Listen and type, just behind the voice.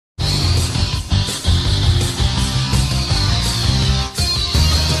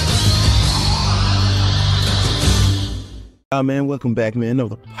Man, welcome back, man.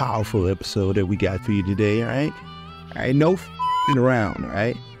 Another powerful episode that we got for you today, all right? All right, no f***ing around, all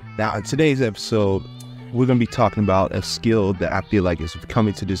right? Now, in today's episode, we're going to be talking about a skill that I feel like is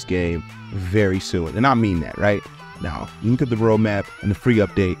coming to this game very soon. And I mean that, right? Now, you look at the roadmap and the free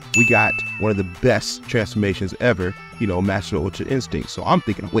update, we got one of the best transformations ever, Master Ultra Instinct. So I'm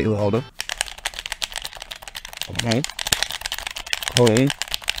thinking, wait, hold up. Okay. Hold on.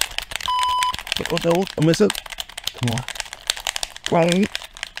 I mess up. Come on. Right.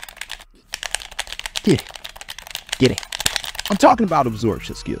 Get it. I'm talking about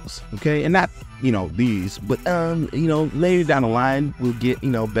absorption skills, okay? And not, these, but, later down the line, we'll get,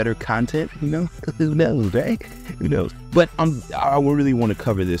 better content, Who knows, right? Who knows? But I really want to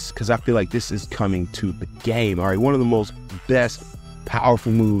cover this because I feel like this is coming to the game, all right? One of the most best,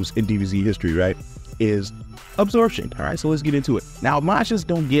 powerful moves in DBZ history, right, is absorption, all right? So let's get into it. Now, Majins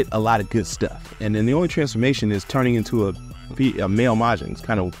don't get a lot of good stuff, and then the only transformation is turning into a male Majin. It's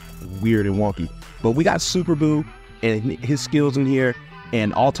kind of weird and wonky, but we got Super Buu and his skills in here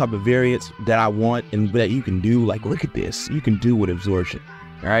and all type of variants that I want and that you can do. Like, look at this, you can do with absorption.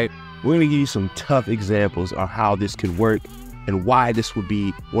 All right, we're gonna give you some tough examples of how this could work and why this would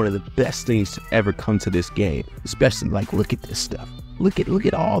be one of the best things to ever come to this game. Especially, like, look at this stuff. Look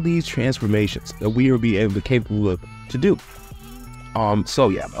at all these transformations that we will be capable of to do. So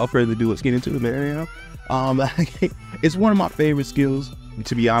yeah, without further ado, let's get into it, man. It's one of my favorite skills,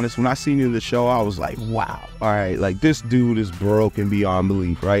 to be honest. When I seen it in the show, I was like, wow, all right, like, this dude is broken beyond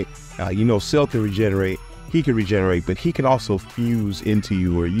belief, right? Cell can regenerate, he can regenerate, but he can also fuse into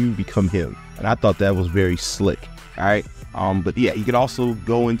you or you become him. And I thought that was very slick, all right? But yeah, he could also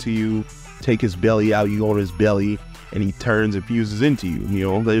go into you, take his belly out, you go on his belly, and he turns and fuses into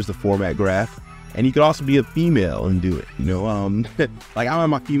you. There's the format graph. And he could also be a female and do it, like I have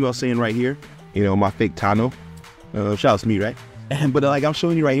my female saying right here, my fake Tano. Shout out to me, right? But like I'm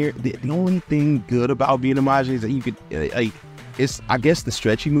showing you right here, the only thing good about being a Majin is that you could, it's, I guess, the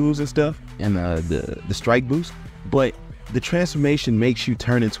stretchy moves and stuff and the strike boost. But the transformation makes you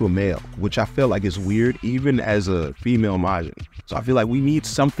turn into a male, which I feel like is weird, even as a female Majin. So I feel like we need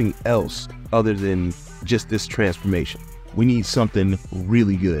something else other than just this transformation. We need something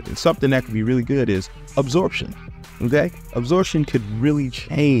really good, and something that could be really good is absorption. Okay, absorption could really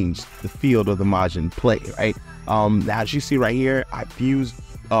change the field of the Majin play, right? Now, as you see right here, I fused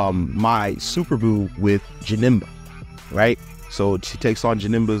my Super Buu with Janemba, right? So she takes on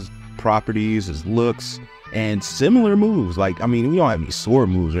Janemba's properties, his looks, and similar moves. Like, I mean, we don't have any sword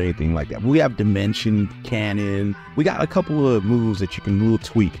moves or anything like that. We have Dimension Cannon. We got a couple of moves that you can little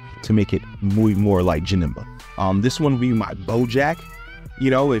tweak to make it move more like Janemba. This one would be my Bojack.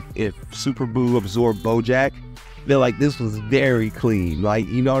 If Super Buu absorbed Bojack, they're like, this was very clean. Like,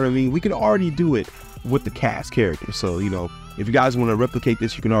 you know what I mean? We can already do it with the cast character. So, if you guys want to replicate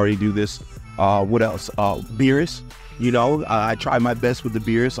this, you can already do this. What else? Beerus. I tried my best with the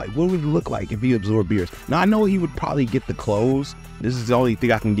Beerus. Like, what would it look like if he absorbed Beerus? Now, I know he would probably get the clothes. This is the only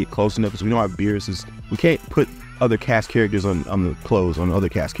thing I can get close enough because we know how Beerus is. We can't put other cast characters on the clothes on other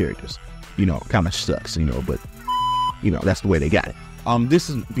cast characters. Kind of sucks, but, that's the way they got it. This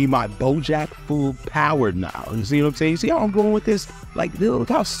is be my Bojack full powered now. You see what I'm saying? You see how I'm going with this? Like, look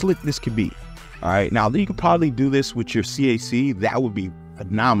how slick this could be. All right, now you could probably do this with your CAC. That would be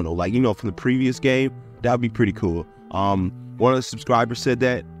phenomenal. Like, from the previous game, that would be pretty cool. One of the subscribers said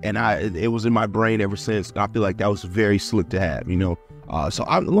that, and it was in my brain ever since. I feel like that was very slick to have, So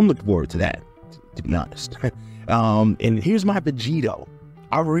I'm looking forward to that, to be honest. And here's my Vegito.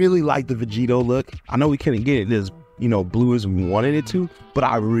 I really like the Vegito look. I know we couldn't get it as blue as we wanted it to, but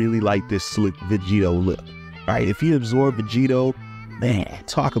I really like this slick Vegito look. All right, if you absorb Vegito, man,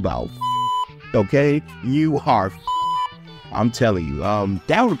 talk about okay, you are I'm telling you,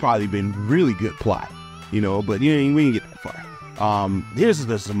 that would have probably been really good plot, but we didn't get that far. Here's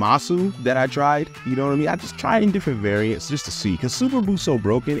the Zamasu that I tried, you know what I mean? I just tried in different variants just to see, because Super Buu's so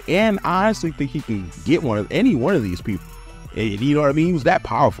broken, and I honestly think he can get any one of these people. You know what I mean? He was that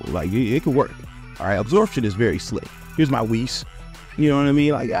powerful. Like, it could work. All right, absorption is very slick. Here's my Whis. You know what I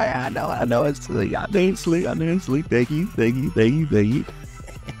mean? Like, I know it's slick. I ain't slick. Thank you.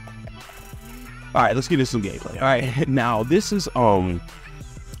 All right, let's get into some gameplay. All right, now this is I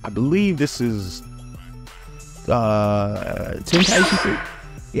believe this is Tenkaichi 3.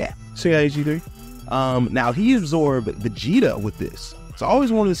 Yeah, Tenkaichi 3. Now he absorbed Vegeta with this. So I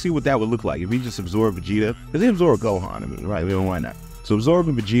always wanted to see what that would look like if he just absorbed Vegeta, because they absorbed Gohan. I mean, right? Why not? So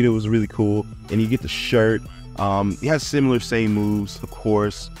absorbing Vegeta was really cool, and you get the shirt. He has same moves, of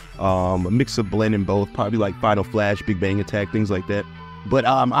course. A mix of blending both, probably like Final Flash, Big Bang Attack, things like that. But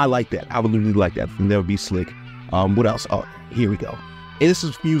I like that. I would really like that. That would be slick. What else? Oh, here we go. And this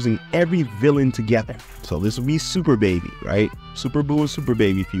is fusing every villain together. So this would be Super Baby, right? Super Boo and Super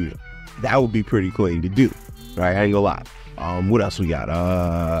Baby fusion. That would be pretty clean to do, right? I ain't gonna lie. What else we got?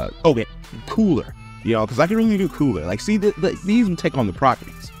 Okay, Cooler. You know, because I can really do Cooler. Like, see, these can take on the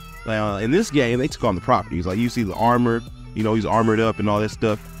properties. In this game, they took on the properties. Like, you see the armor. You know, he's armored up and all that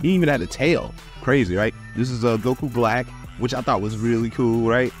stuff. He even had a tail. Crazy, right? This is Goku Black, which I thought was really cool,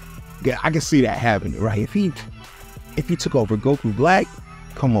 right? Yeah, I can see that happening, right? If he took over Goku Black,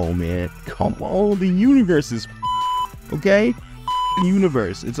 come on, man. Come on, the universe is okay?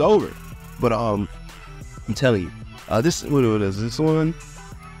 Universe, it's over. But I'm telling you, what is this one?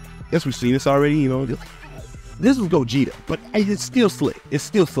 Guess we've seen this already, you know. This was Gogeta, but it's still slick. It's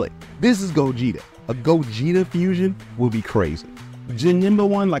still slick. This is Gogeta. A Gogeta fusion will be crazy. Janemba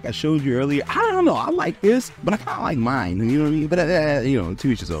one, like I showed you earlier, I don't know. I like this, but I kind of like mine. You know what I mean? But you know, to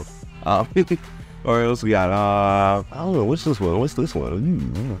each his own. Or else we got I don't know. What's this one? What's this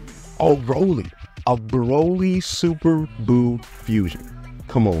one? Oh, Broly. A Broly Super Boo fusion.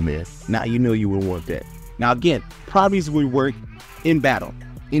 Come on, man. Now you know you would want that. Now again, properties would work in battle,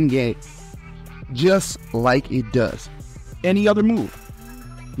 in game, just like it does any other move.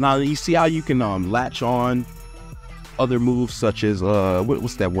 Now you see how you can latch on other moves such as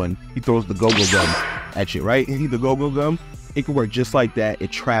what's that one? He throws the go-go gum at you, right? The go-go gum. It can work just like that.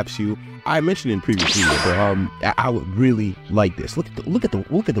 It traps you. I mentioned in previous video, but I would really like this. Look at the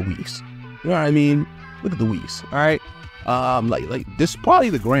Whis. You know what I mean? Look at the Whis. All right. Like this is probably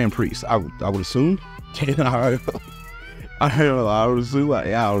the Grand Priest. I would assume. I don't know. I would assume. Like,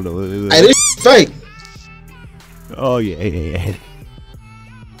 I don't know. Hey, this is fake. Oh yeah.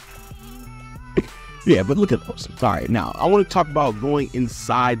 Yeah, but look at those. All right, now I want to talk about going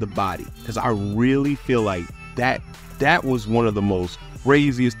inside the body because I really feel like that was one of the most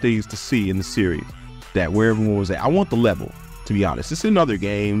craziest things to see in the series. That where everyone was at. I want the level, to be honest. It's in other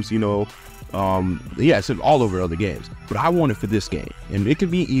games, you know. Yeah, it's in all over other games, but I want it for this game, and it can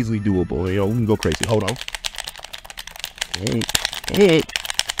be easily doable. You know, we can go crazy. Hold on. Hey.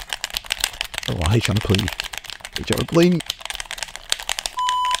 Oh, I trying to play me. They trying to play me.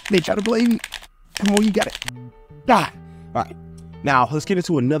 They trying to play me. Come on, you got it. Ah. All right. Now, let's get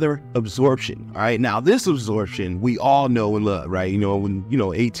into another absorption. All right. Now, this absorption, we all know and love, right? You know, when,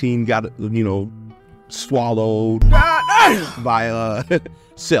 18 got, swallowed by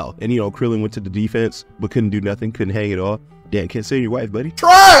Cell. And, Krillin went to the defense, but couldn't do nothing, couldn't hang it off. Damn, can't say your wife, buddy.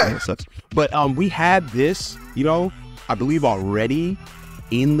 Try! That sucks. But we had this, I believe already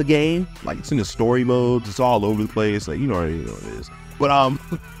in the game. Like, it's in the story modes. It's all over the place. Like, already know what it is. But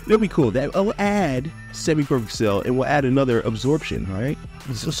it'll be cool. That will add semi-perfect Cell, and we'll add another absorption, right?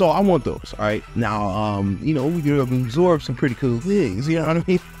 So I want those, all right? Now, we can absorb some pretty cool things, you know what I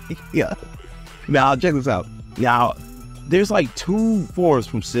mean? Yeah. Now, check this out. Now, there's like 2 forms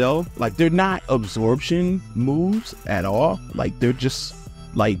from Cell. Like, they're not absorption moves at all. Like, they're just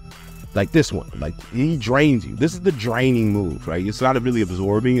like this one. Like, he drains you. This is the draining move, right? It's not really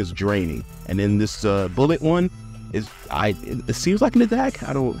absorbing, it's draining. And then this bullet one, it seems like an attack.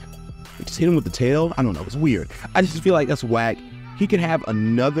 Just hit him with the tail. I don't know. It's weird. I just feel like that's whack. He could have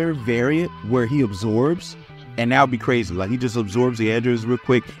another variant where he absorbs, and that would be crazy. Like, he just absorbs the androids real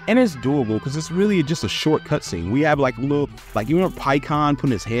quick, and it's doable because it's really just a short cutscene. We have like a little, you remember Pycon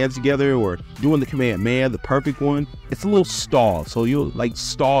putting his hands together or doing the command man, the perfect one. It's a little stall, so you'll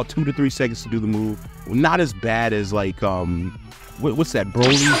stall 2 to 3 seconds to do the move. Not as bad as what's that,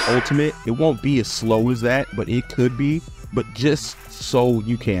 Broly's ultimate? It won't be as slow as that, but it could be. But just so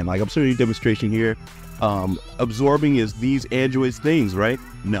you can, I'm showing you a demonstration here. Absorbing is these androids things, right?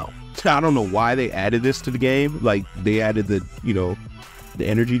 No. I don't know why they added this to the game. Like, they added the the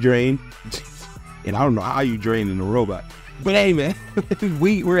energy drain. And I don't know how you drain in a robot. But hey, man,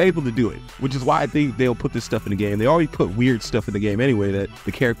 we're able to do it, which is why I think they'll put this stuff in the game. They already put weird stuff in the game anyway that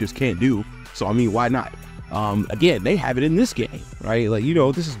the characters can't do. So, I mean, why not? Again, they have it in this game, right? Like,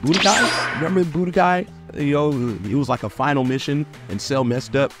 this is Budokai. Remember Budokai? It was like a final mission and Cell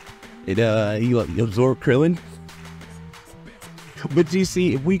messed up. He absorbed Krillin. But do you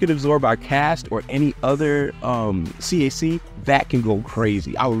see, if we could absorb our cast or any other CAC, that can go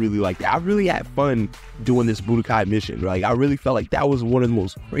crazy. I would really like that. I really had fun doing this Budokai mission. Like, I really felt like that was one of the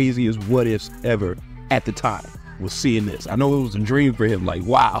most craziest what ifs ever at the time, was seeing this. I know it was a dream for him. Like,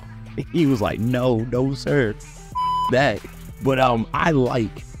 wow. He was like, no, sir, that. But I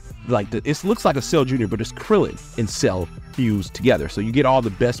like it looks like a Cell Jr., but it's Krillin and Cell fused together. So you get all the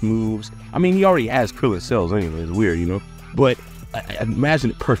best moves. I mean, he already has Krillin cells anyway. It's weird, But I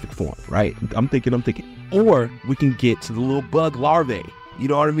imagine it perfect form, right? I'm thinking. Or we can get to the little bug larvae. You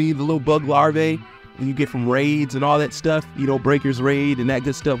know what I mean? The little bug larvae. you get from raids and all that stuff, you know, Breaker's Raid and that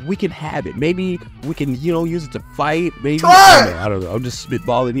good stuff, we can have it. Maybe we can, you know, use it to fight. Maybe, I don't know, I'm just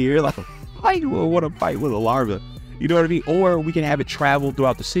spitballing here. Like, I want to fight with a larva. You know what I mean? Or we can have it travel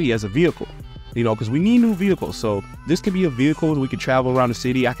throughout the city as a vehicle, you know, because we need new vehicles. So this could be a vehicle we can travel around the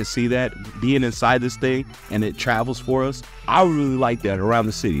city. I can see that being inside this thing and it travels for us. I really like that around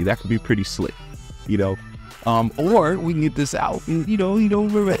the city. That could be pretty slick, you know. Or we can get this out, and, you know,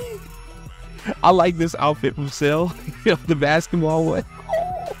 remember, I like this outfit from Cell, you know, the basketball one.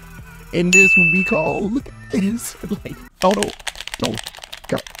 And this would be called, look at this, like, oh no,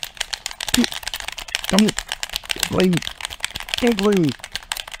 God. Don't play me. Don't play me.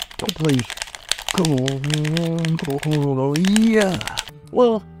 Don't play me. Come on, yeah.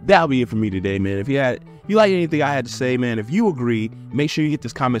 Well, that'll be it for me today, man. If you like anything I had to say, man, if you agree, make sure you hit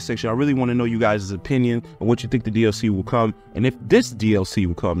this comment section. I really want to know you guys' opinion on what you think the DLC will come, and if this DLC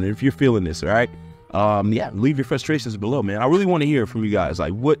will come, and if you're feeling this, all right? Yeah, leave your frustrations below, man. I really want to hear from you guys.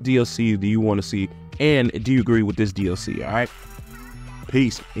 Like, what DLC do you want to see, and do you agree with this DLC, all right?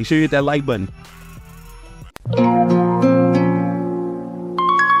 Peace. Make sure you hit that like button.